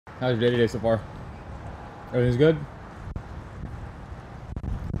How's your day today so far? Everything's good?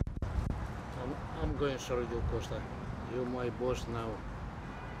 I'm going to show you, Kostas. You're my boss now.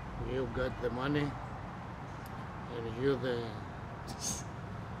 You got the money, and you the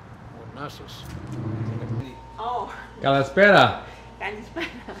onassis. Oh, Kalaspera. Kalispera.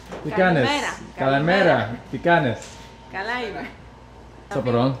 Picanes. Calamera. Picanes. Calaima. What's up,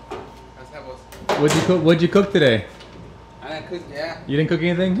 Ron? What'd you cook today? I didn't cook, yeah. You didn't cook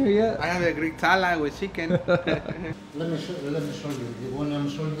anything here yet? I have a Greek salad with chicken. Let me show you. You want to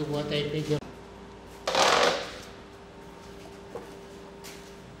show you what I did?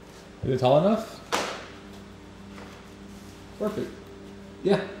 Is it tall enough? Perfect.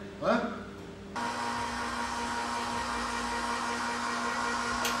 Yeah. What?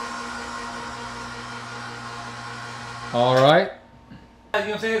 All right. You know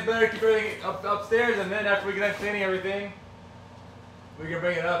what I'm saying? It's better to keep everything upstairs, and then after we get done cleaning everything, we can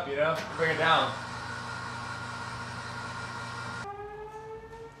bring it up, you know? Bring it down.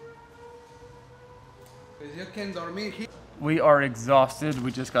 You can dormir here. We are exhausted.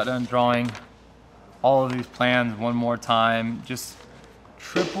 We just got done drawing all of these plans one more time. Just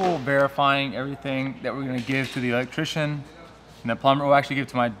triple verifying everything that we're gonna give to the electrician and the plumber. We'll actually give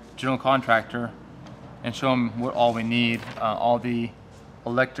to my general contractor and show him what all we need, all the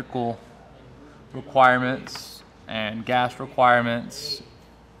electrical requirements and gas requirements.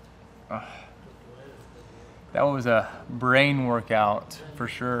 That was a brain workout for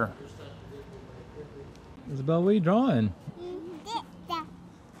sure. Isabel, what are you drawing?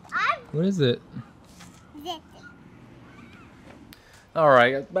 What is it?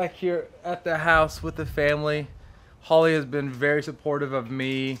 Alright, back here at the house with the family. Holly has been very supportive of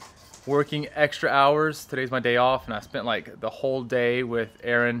me working extra hours. Today's my day off, and I spent like the whole day with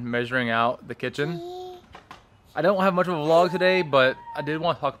Aaron measuring out the kitchen. I don't have much of a vlog today, but I did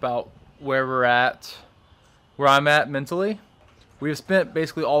want to talk about where we're at, where I'm at mentally. We have spent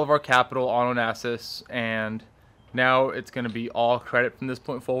basically all of our capital on Onassis, and now it's going to be all credit from this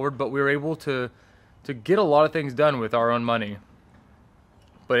point forward, but we were able to get a lot of things done with our own money.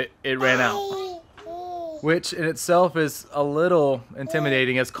 But it ran out, which in itself is a little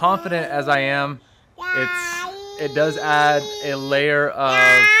intimidating. As confident as I am, it does add a layer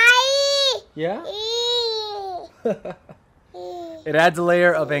of, yeah? It adds a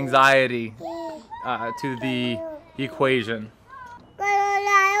layer of anxiety to the equation.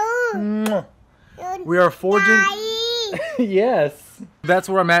 We are forging. Yes. That's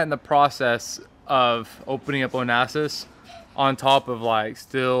where I'm at in the process of opening up Onassis, on top of like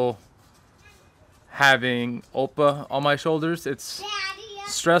still having Opa on my shoulders. It's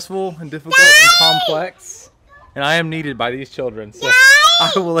stressful and difficult and complex, and I am needed by these children. So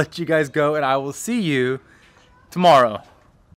I will let you guys go, and I will see you tomorrow.